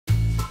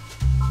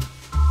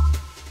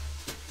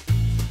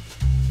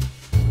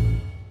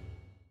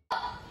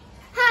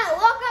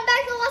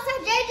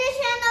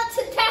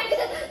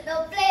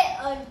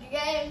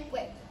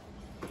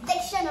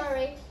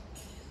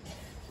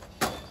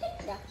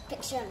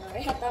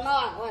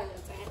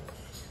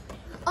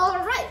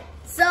Alright,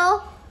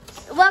 so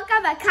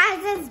welcome back,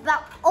 guys.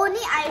 But only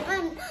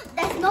Ivan.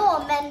 There's no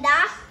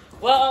Amanda.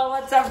 Whoa,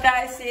 what's up,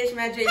 guys? CH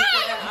Magic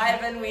here.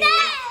 Ivan with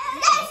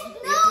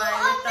my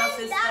little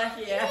sister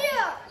here.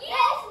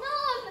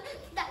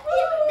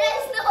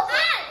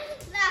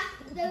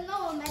 There's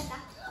no Amanda.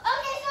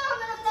 Okay, so I'm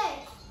gonna play.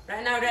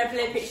 Right now, they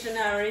play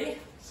Pictionary.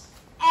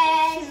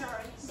 And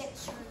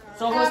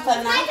so whose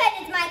turn now? My turn.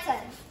 It's my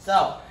turn.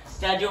 So,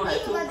 Jaju has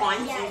 2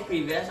 points in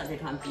previous. Okay,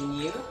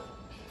 continue.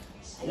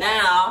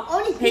 Now,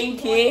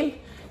 pink team.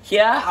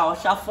 Here, I'll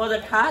shuffle the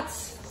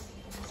cards.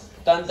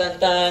 Dun dun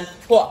dun.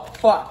 Hua,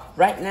 hua.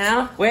 Right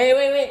now.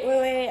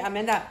 Wait,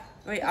 Amanda.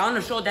 Wait, I want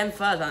to show them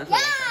first.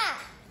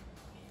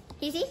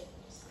 Easy.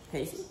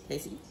 Hazy.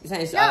 This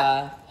one is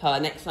her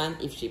next one.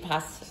 If she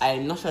pass,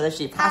 I'm not sure that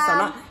she passed or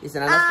not. It's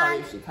another story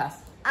if she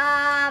passed.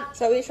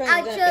 So which one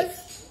I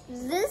chose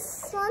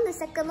this one, the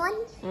second one.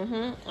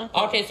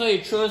 Okay, so you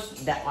choose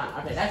that one.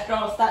 Okay, let's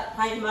go. Start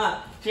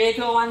timer. 3,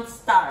 2, 1,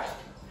 start.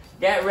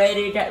 Get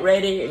ready.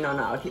 No,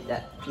 I'll keep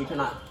that. You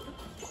cannot.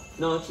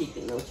 No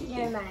cheating.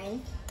 Never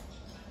mind.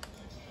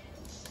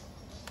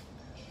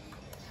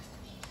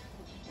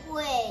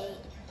 Wait.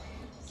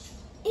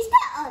 Is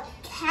that a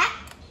cat?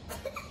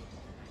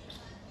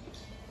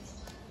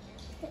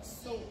 That's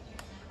so...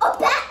 A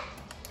bat!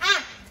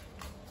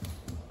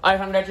 Alright,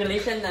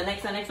 congratulations. The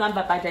next one.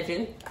 Bye,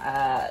 Jajun.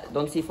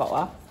 Don't see for a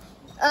while.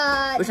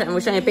 Which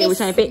one you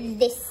pick?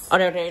 This.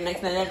 Okay,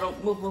 next one.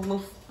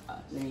 Move.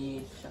 Let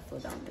me shuffle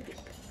down a bit.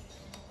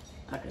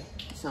 Okay,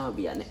 this one will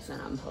be our next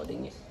one. I'm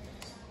holding it.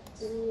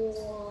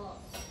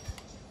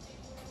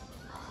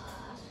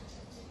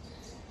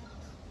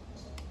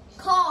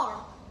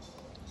 Car.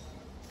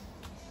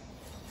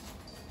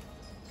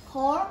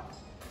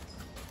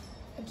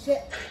 A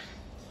jet.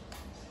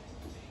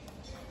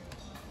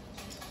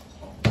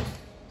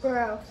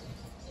 Bro.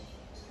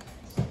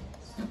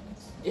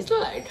 It's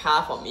not like a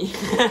car for me.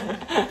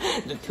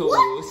 The tools.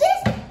 What is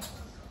this?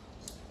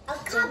 A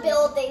car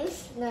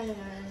buildings. No.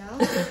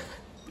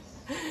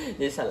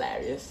 It's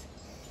hilarious.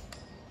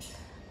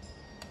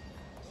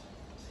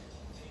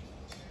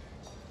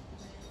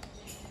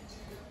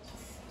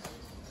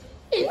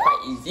 It's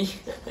quite easy.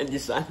 And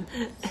this one.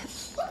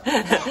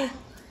 I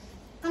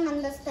don't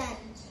understand.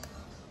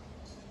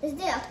 Is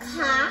there a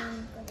car?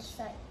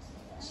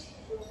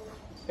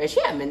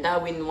 Actually, Amanda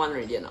win one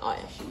already and oh,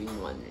 she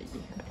win one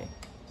already.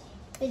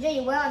 Okay.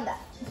 You were on that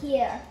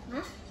here.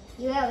 Huh?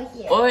 You were over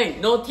here. Oh wait,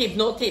 no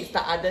tips.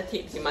 The other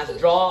tips. You must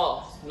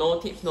draw. No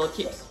tips.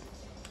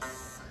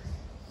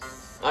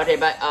 Okay,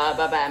 bye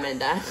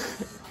Amanda.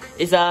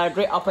 It's a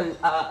great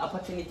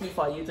opportunity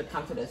for you to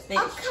come to the stage.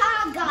 A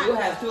car gun. You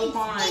have 2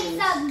 points.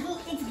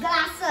 It's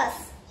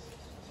glasses.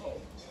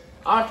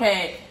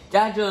 Okay,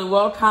 Jajun,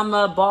 welcome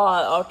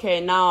aboard.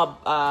 Okay, now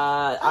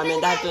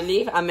Amanda to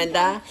leave.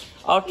 Amanda,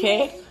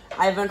 okay.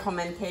 Ivan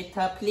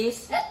commentator,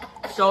 please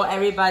show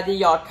everybody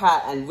your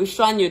card and which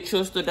one you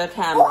choose to the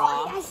camera.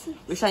 Oh,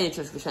 Which one you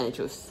choose?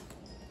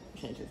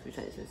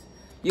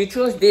 You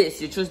choose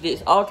this.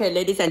 Okay,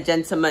 ladies and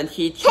gentlemen,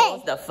 he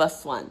chose the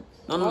first one.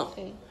 No.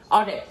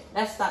 Okay,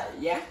 let's start.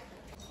 Yeah.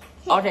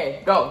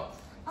 Okay, go.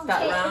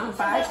 Start round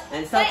 5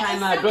 and start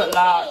timer. Good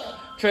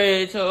luck.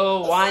 3, 2,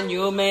 1.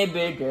 You may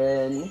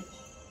begin.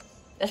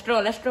 Let's go.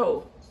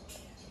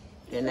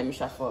 Okay, let me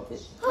shuffle a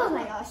bit. Oh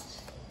my gosh.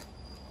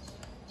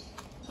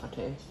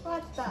 Okay.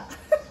 What the?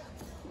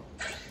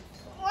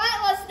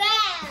 What was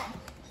that?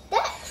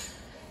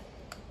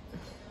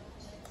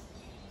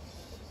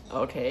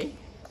 Okay.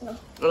 Look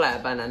like a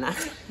banana.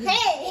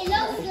 Hey, it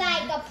looks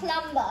like a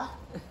plumber.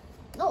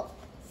 No,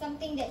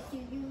 something that you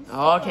use.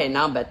 Okay,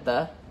 now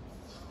better.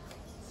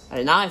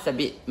 Okay, now it's a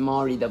bit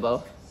more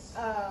readable.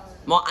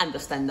 More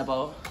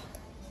understandable.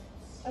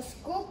 A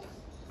scoop.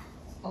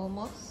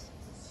 almost?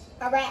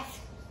 A ref.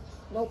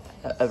 Nope.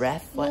 A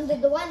ref? What?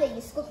 The one that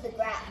you scoop the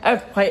grass.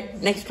 Oh, wait.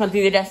 Next,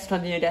 continue this.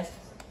 What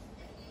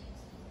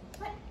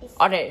is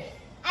Okay.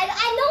 I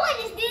know what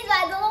is this, but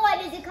I don't know what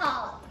is it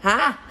called.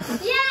 Huh?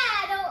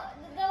 Yeah, the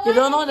You one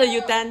don't know the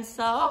you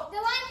utensil? The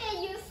one that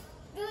you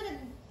do the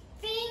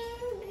thing.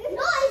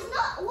 No, it's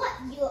not what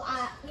you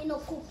are,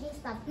 cooking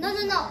stuff. No.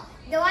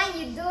 The one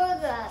you do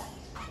the...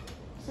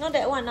 Not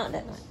that one, not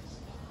that one.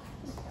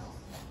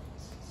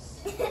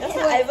 That's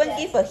why Ivan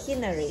gave a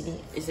hint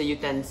already. It's a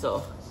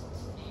utensil.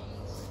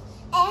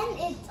 And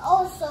it's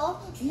also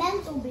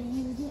meant to be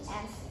used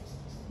as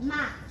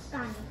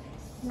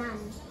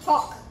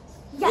fork.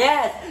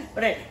 Yes!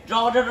 Okay,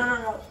 draw.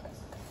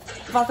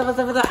 Faster.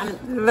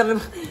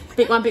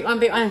 Pick one.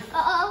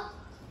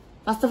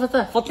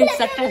 Faster. 14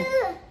 seconds.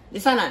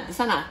 This one.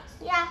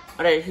 Yeah.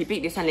 Okay, he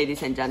picked this one,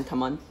 ladies and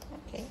gentlemen.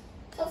 Okay.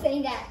 So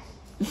saying that.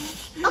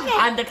 Okay.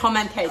 I'm the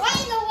commentator. Why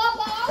in the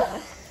wobble?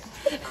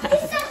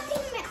 It's something.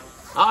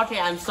 Okay,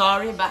 I'm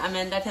sorry, but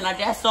Amanda cannot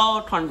guess.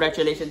 So,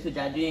 congratulations to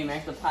Jaju. You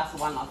managed to pass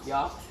one of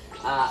your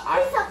It's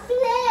a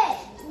plate.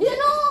 You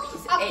know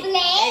a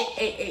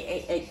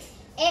plate? Egg.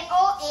 Egg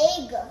or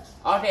egg.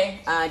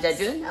 Okay,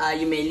 Jaju,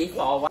 you may leave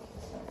for a while.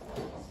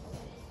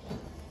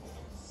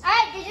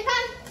 Alright, did you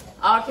come?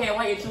 Okay,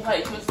 what you choose? What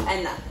you choose?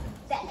 Anna.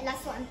 That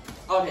last one.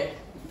 Okay.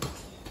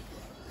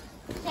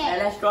 Okay,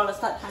 let's draw the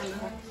start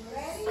timer.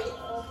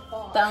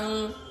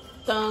 Dun,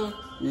 dun.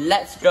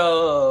 Let's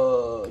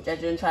go.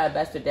 Jejun try her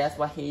best to guess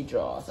what he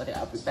draws. Okay,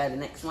 I'll prepare the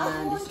next one.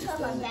 I won't This is try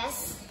the my next.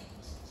 best.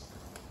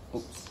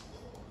 Oops.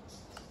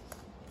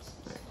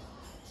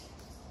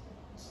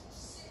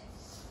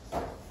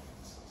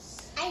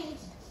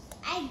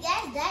 I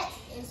guess that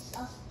is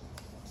a...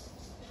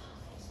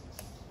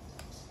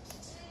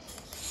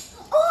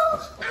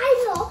 Oh,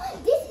 I know.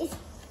 This is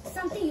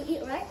something you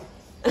eat, right?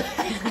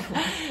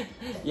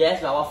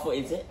 Yes, but what food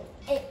is it?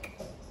 Egg.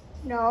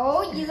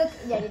 No, you look.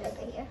 Yeah, you look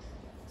right here.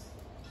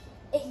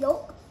 Egg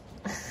yolk.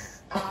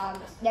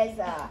 There's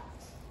a.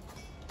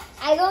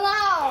 I don't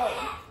know.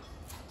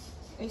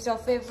 It's your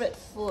favorite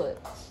food.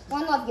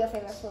 One of your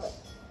favorite food.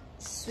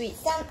 Sweet.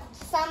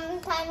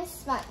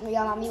 Sometimes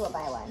your mommy will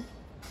buy one.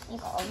 You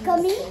got all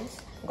Gummy? these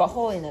things. Got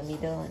hole in the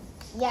middle one.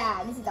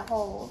 Yeah, this is the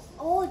whole.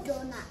 Oh,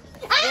 donut.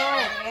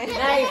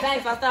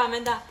 Thanks, faster,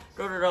 Amanda.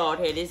 Draw.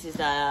 Okay, this is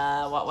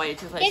what you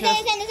choose.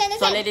 Listen.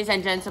 So, ladies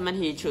and gentlemen,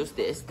 he chose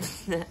this.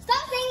 Stop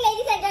saying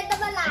ladies and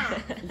gentlemen lah.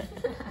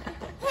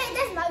 Hey,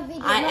 that's my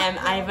video. I am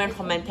Ivan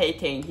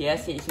commentating.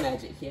 Here's his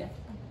magic here.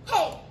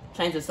 Hey.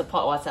 Trying to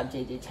support What's Up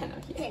JJ channel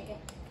here. Okay.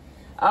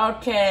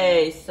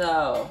 Okay,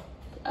 so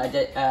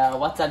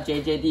What's Up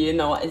JJ? Do you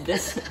know what is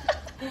this?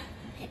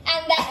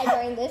 I'm that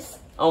enjoying this.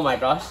 Oh my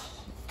gosh.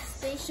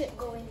 Spaceship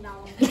going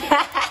down.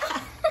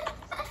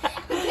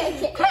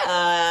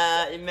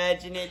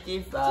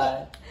 Imaginative.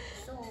 So.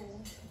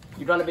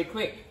 You gotta be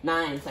quick.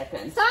 9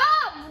 seconds.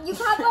 Stop! You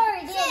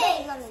covered. 6,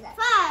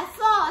 5,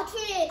 4,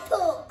 3, 2.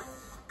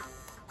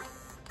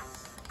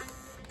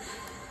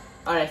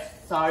 Alright,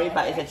 sorry,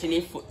 but it's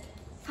actually food.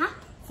 Huh?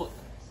 Food.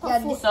 Yeah,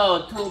 food.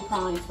 So 2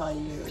 points for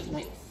you.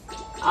 Next.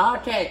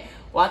 Okay.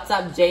 What's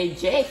up,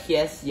 JJ?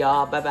 Here's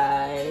your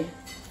bye.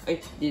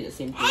 Wait, did the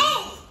same thing.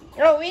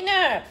 Oh,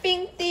 winner!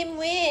 Pink team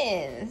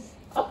wins.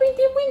 Oh, pink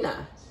team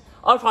winner.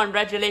 Oh,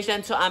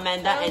 congratulations to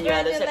Amanda and you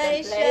are the second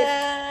place.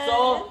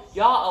 So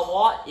your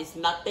award is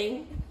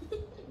nothing.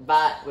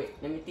 But wait,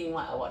 let me think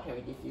what award can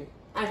we give you.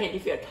 I can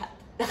give you a card.